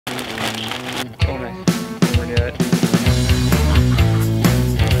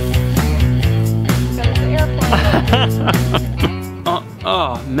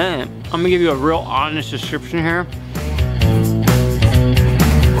Oh man, I'm gonna give you a real honest description here.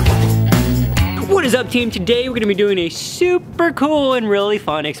 What is up, team? Today we're gonna be doing a super cool and really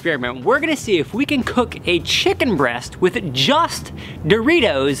fun experiment. We're gonna see if we can cook a chicken breast with just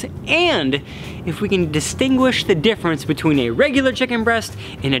Doritos, and if we can distinguish the difference between a regular chicken breast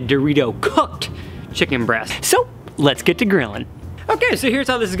and a Dorito cooked chicken breast. So let's get to grilling. Okay, so here's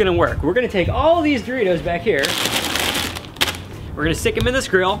how this is gonna work. We're gonna take all these Doritos back here. We're gonna stick them in this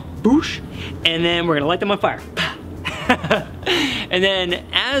grill, boosh, and then we're gonna light them on fire. And then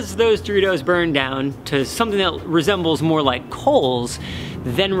as those Doritos burn down to something that resembles more like coals,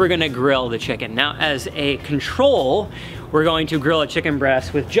 then we're gonna grill the chicken. Now, as a control, we're going to grill a chicken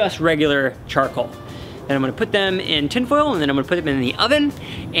breast with just regular charcoal. Then I'm gonna put them in tinfoil, and then I'm gonna put them in the oven,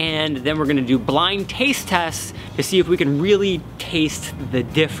 and then we're gonna do blind taste tests to see if we can really taste the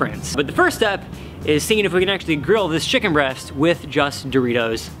difference. But the first step is seeing if we can actually grill this chicken breast with just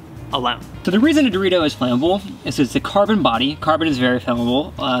Doritos alone. So the reason a Dorito is flammable is it's a carbon body. Carbon is very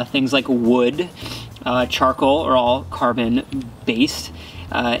flammable. Things like wood, charcoal are all carbon based.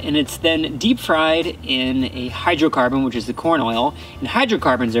 And it's then deep fried in a hydrocarbon, which is the corn oil. And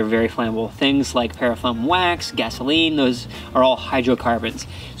hydrocarbons are very flammable. Things like paraffin wax, gasoline, those are all hydrocarbons.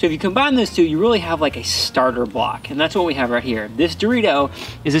 So if you combine those two, you really have like a starter block. And that's what we have right here. This Dorito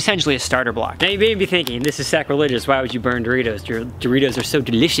is essentially a starter block. Now you may be thinking, this is sacrilegious. Why would you burn Doritos? Your Doritos are so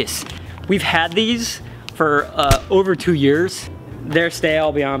delicious. We've had these for over 2 years. They're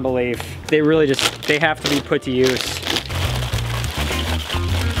stale beyond belief. They really just, they have to be put to use.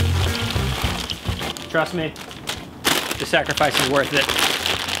 Trust me, the sacrifice is worth it.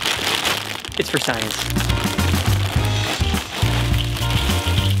 It's for science.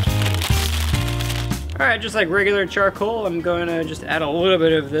 All right, just like regular charcoal, I'm going to just add a little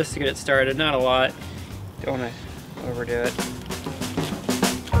bit of this to get it started, not a lot. Don't want to overdo it.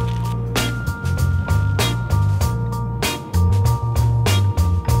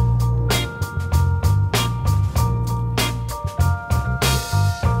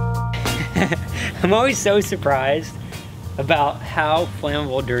 I'm always so surprised about how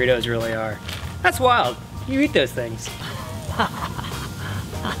flammable Doritos really are. That's wild. You eat those things.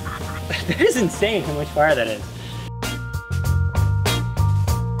 That is insane how much fire that is.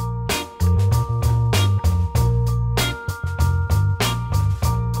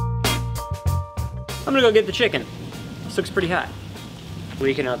 I'm gonna go get the chicken. This looks pretty hot.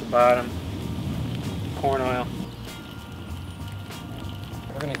 Leaking out the bottom. Corn oil.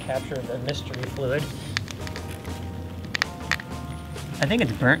 We're gonna capture the mystery fluid. I think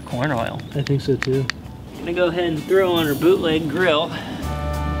it's burnt corn oil. I think so too. I'm gonna go ahead and throw on our bootleg grill.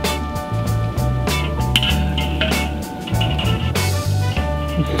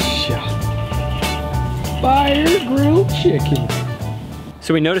 Fire grilled chicken.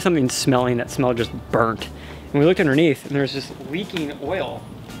 So we noticed something smelling that smelled just burnt. And we looked underneath and there's this leaking oil.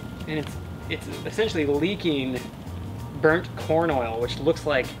 And it's essentially leaking burnt corn oil, which looks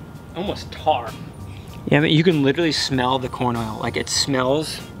like almost tar. Yeah, I mean, you can literally smell the corn oil. Like it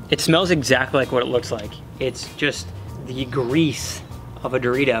smells exactly like what it looks like. It's just the grease of a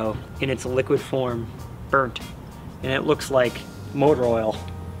Dorito in its liquid form, burnt. And it looks like motor oil.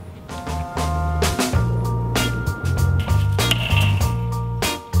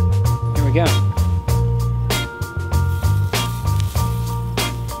 Here we go.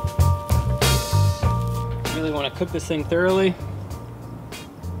 Really want to cook this thing thoroughly.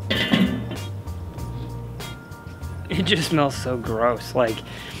 It just smells so gross. Like,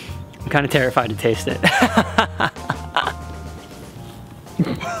 I'm kind of terrified to taste it.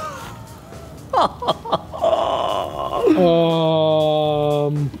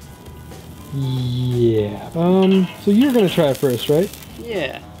 Yeah. So you're gonna try it first, right?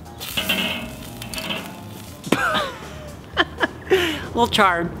 Yeah. A little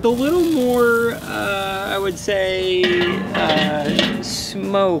charred. A little more, I would say,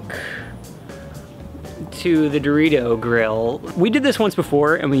 smoke to the Dorito grill. We did this once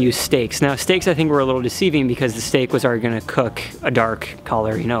before and we used steaks. Now steaks I think were a little deceiving because the steak was already gonna cook a dark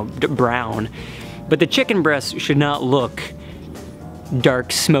color, you know, brown. But the chicken breast should not look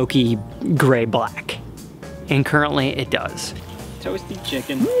dark, smoky, gray black. And currently it does. Toasty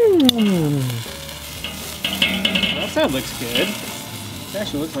chicken. That side looks good. It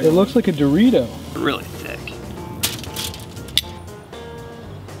actually looks like it looks like a Dorito. Really thick.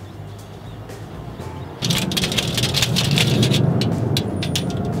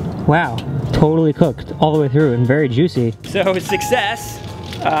 Wow, totally cooked all the way through and very juicy. So success.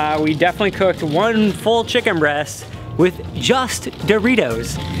 We definitely cooked one full chicken breast with just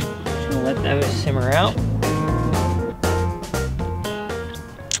Doritos. Just gonna let those simmer out.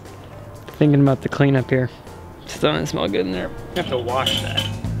 Thinking about the cleanup here. Still doesn't smell good in there. I have to wash that.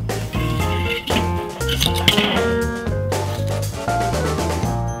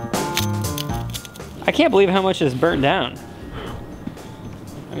 I can't believe how much is burnt down.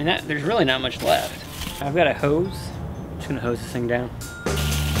 I mean, there's really not much left. I've got a hose. I'm just gonna hose this thing down.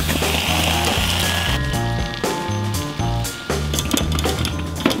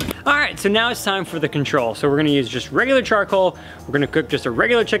 All right, so now it's time for the control. So we're gonna use just regular charcoal. We're gonna cook just a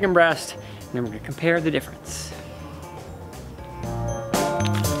regular chicken breast, and then we're gonna compare the difference.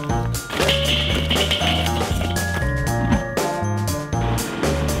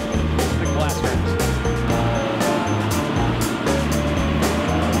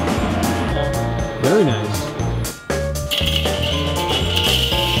 Very nice.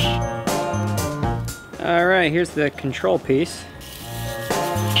 All right, here's the control piece.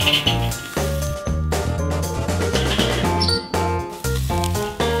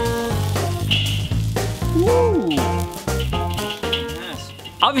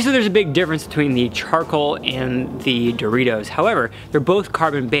 Obviously there's a big difference between the charcoal and the Doritos. However, they're both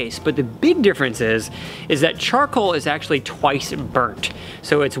carbon based, but the big difference is that charcoal is actually twice burnt.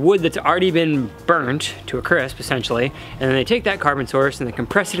 So it's wood that's already been burnt to a crisp essentially, and then they take that carbon source and they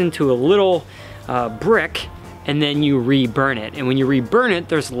compress it into a little brick, and then you re-burn it. And when you re-burn it,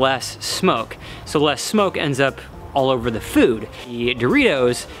 there's less smoke. So less smoke ends up all over the food. The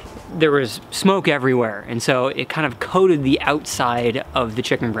Doritos, there was smoke everywhere, and so it kind of coated the outside of the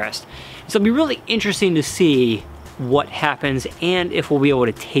chicken breast. So it'll be really interesting to see what happens and if we'll be able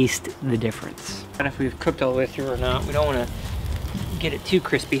to taste the difference. And if we've cooked all the way through or not. We don't want to get it too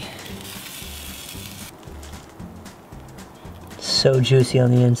crispy. So juicy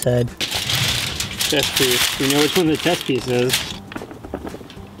on the inside. Test piece. We know which one the test piece is.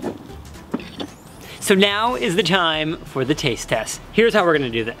 So now is the time for the taste test. Here's how we're gonna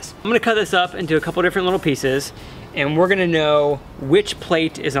do this. I'm gonna cut this up into a couple different little pieces, and we're gonna know which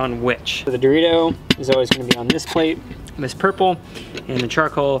plate is on which. So the Dorito is always gonna be on this plate, this purple, and the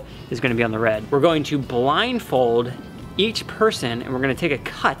charcoal is gonna be on the red. We're going to blindfold each person, and we're gonna take a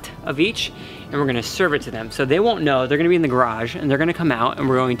cut of each, and we're gonna serve it to them. So they won't know. They're gonna be in the garage, and they're gonna come out, and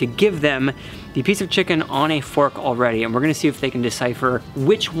we're going to give them the piece of chicken on a fork already, and we're gonna see if they can decipher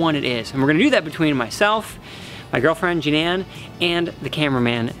which one it is. And we're gonna do that between myself, my girlfriend, Jeananne, and the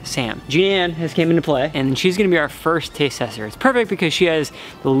cameraman, Sam. Jeananne has came into play, and she's gonna be our first taste tester. It's perfect because she has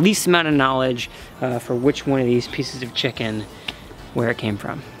the least amount of knowledge for which one of these pieces of chicken, where it came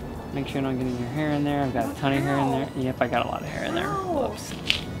from. Make sure I'm not getting your hair in there. I've got a ton of hair in there. Yep, I got a lot of hair in there. Whoops.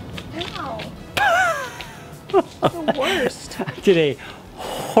 Ow. The worst. I did a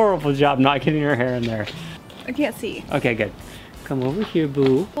horrible job not getting your hair in there. I can't see. Okay, good. Come over here,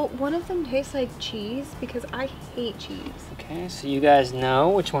 boo. Well, one of them tastes like cheese because I hate cheese. Okay, so you guys know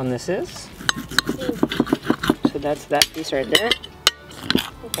which one this is. So that's that piece right there.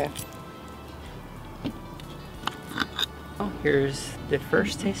 Okay. Oh, here's the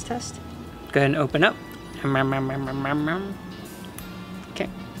first taste test. Go ahead and open up. Okay.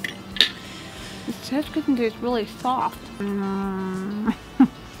 This chicken tastes really soft.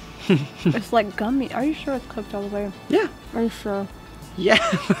 It's like gummy. Are you sure it's cooked all the way? Yeah. Are you sure? Yeah.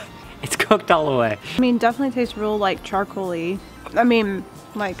 It's cooked all the way. I mean, definitely tastes real like charcoal-y. I mean,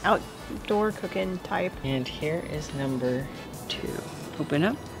 like outdoor cooking type. And here is number 2. Open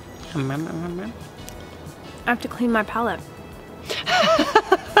up. I have to clean my palate.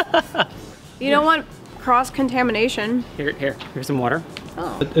 You don't want cross-contamination. Here's some water.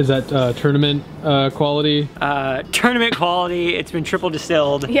 Oh. Is that tournament quality? Tournament quality. It's been triple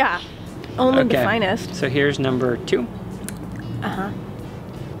distilled. Yeah. Only the Okay. finest. So here's number 2. Uh-huh.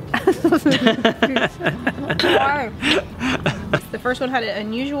 The first one had an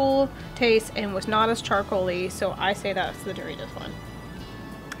unusual taste and was not as charcoal-y, so I say that's the Doritos one.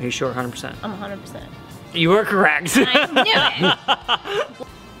 Are you sure? 100%? I'm 100%. You were correct. I knew it!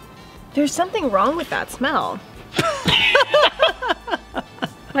 There's something wrong with that smell.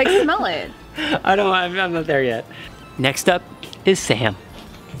 Like, smell it. I'm not there yet. Next up is Sam.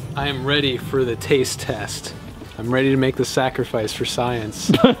 I am ready for the taste test. I'm ready to make the sacrifice for science.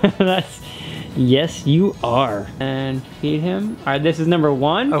 Yes, you are. And feed him. All right, this is number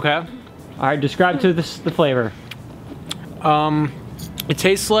 1. Okay. All right, describe to the flavor. It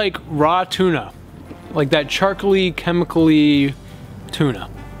tastes like raw tuna. Like that charcoaly, chemically tuna.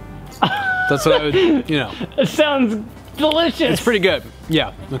 That's what I would, you know. It sounds delicious. It's pretty good.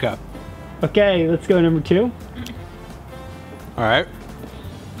 Yeah, okay. Okay, let's go number 2. All right.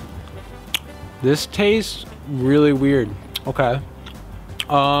 This tastes really weird. Okay.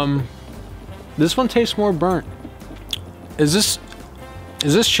 This one tastes more burnt. Is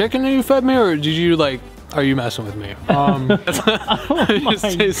Is this chicken that you fed me, or did you like? Are you messing with me? It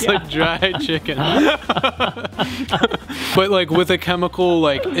just tastes like dry chicken. But like with a chemical,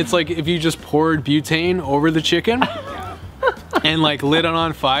 like it's like if you just poured butane over the chicken and like lit it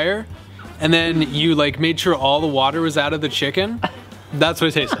on fire, and then you like made sure all the water was out of the chicken. That's what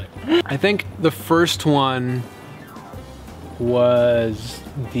it tastes like. I think the first one was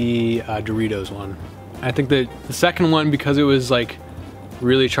the Doritos one. I think the second one, because it was like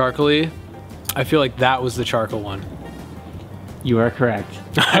really charcoaly, I feel like that was the charcoal one. You are correct.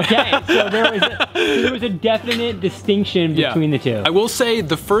 Okay, so there was a definite distinction between the two. I will say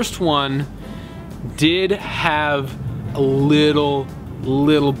the first one did have a little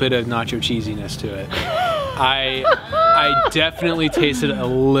bit of nacho cheesiness to it. I definitely tasted a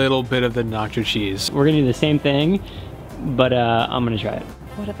little bit of the nacho cheese. We're gonna do the same thing, but I'm gonna try it.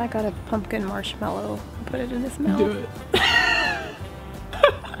 What if I got a pumpkin marshmallow and put it in his mouth? Do it.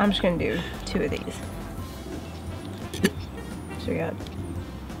 I'm just gonna do 2 of these. So we got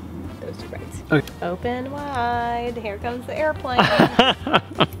those 2 bites. Okay. Open wide. Here comes the airplane.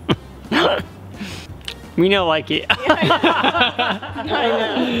 We know, like it. I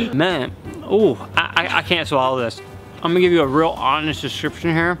know. Man, ooh, I can't swallow this. I'm gonna give you a real honest description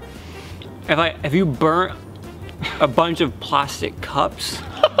here. If you burnt a bunch of plastic cups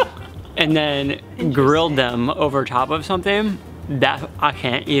and then grilled them over top of something, that I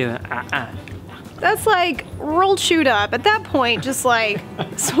can't even. That's like rolled chewed up. At that point, just like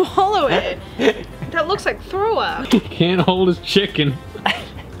swallow it. That looks like throw up. Can't hold his chicken.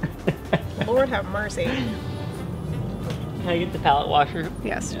 Lord have mercy. Can I get the palate washer?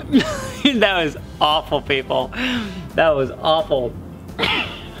 Yes. That was awful, people. That was awful.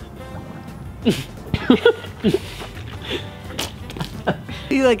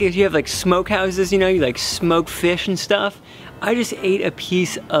 You like, if you have like smokehouses, you know, you like smoke fish and stuff. I just ate a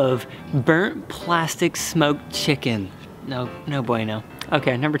piece of burnt plastic smoked chicken. No bueno.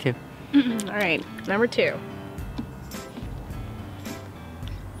 Okay, number 2. All right, number 2.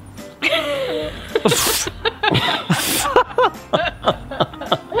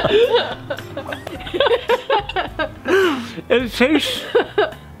 It tastes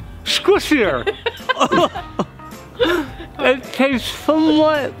squishier. It tastes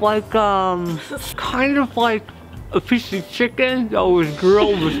somewhat like, kind of like a piece of chicken that was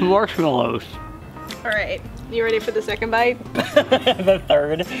grilled with marshmallows. All right, you ready for the second bite? The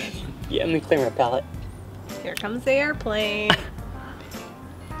third. Yeah, let me clear my palate. Here comes the airplane.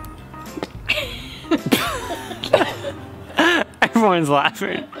 Everyone's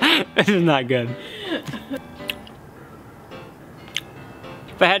laughing. This is not good.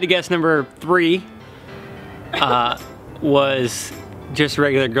 If I had to guess, number 3 was just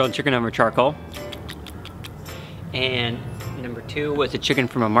regular grilled chicken over charcoal. And number 2 was a chicken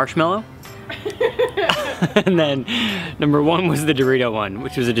from a marshmallow. And then number 1 was the Dorito one,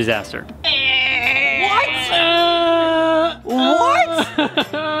 which was a disaster. What?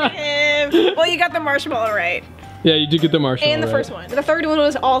 Well, you got the marshmallow right. Yeah, you did get the marshmallow. And the first one. The third one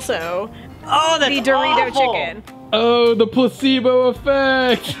was also the Dorito awful. chicken. Oh, the placebo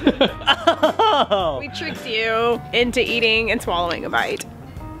effect. Oh. We tricked you into eating and swallowing a bite.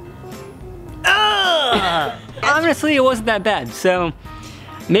 Honestly, it wasn't that bad. So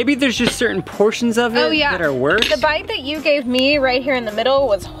maybe there's just certain portions of it that are worse. The bite that you gave me right here in the middle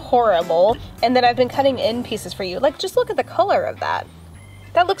was horrible, and then I've been cutting in pieces for you. Like, just look at the color of that.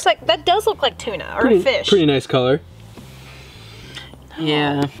 That does look like tuna or fish. Pretty nice color.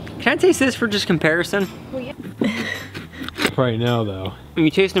 Yeah. Can I taste this for just comparison? Well, yeah. Right now, though. When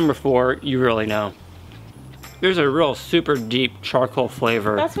you taste number 4, you really know. There's a real super deep charcoal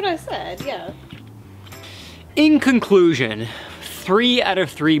flavor. That's what I said, yeah. In conclusion, 3 out of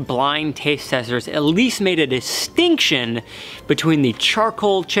 3 blind taste testers at least made a distinction between the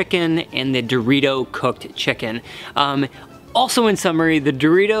charcoal chicken and the Dorito cooked chicken. Also in summary, the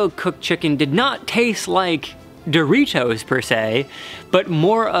Dorito cooked chicken did not taste like Doritos per se, but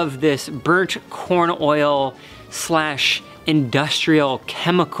more of this burnt corn oil / industrial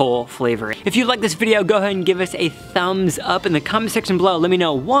chemical flavor. If you like this video, go ahead and give us a thumbs up in the comment section below. Let me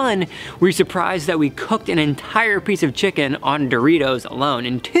know, 1, were you surprised that we cooked an entire piece of chicken on Doritos alone?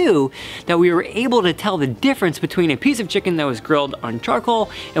 And 2, that we were able to tell the difference between a piece of chicken that was grilled on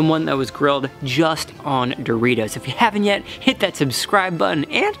charcoal and one that was grilled just on Doritos. If you haven't yet, hit that subscribe button,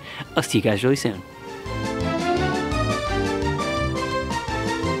 and I'll see you guys really soon.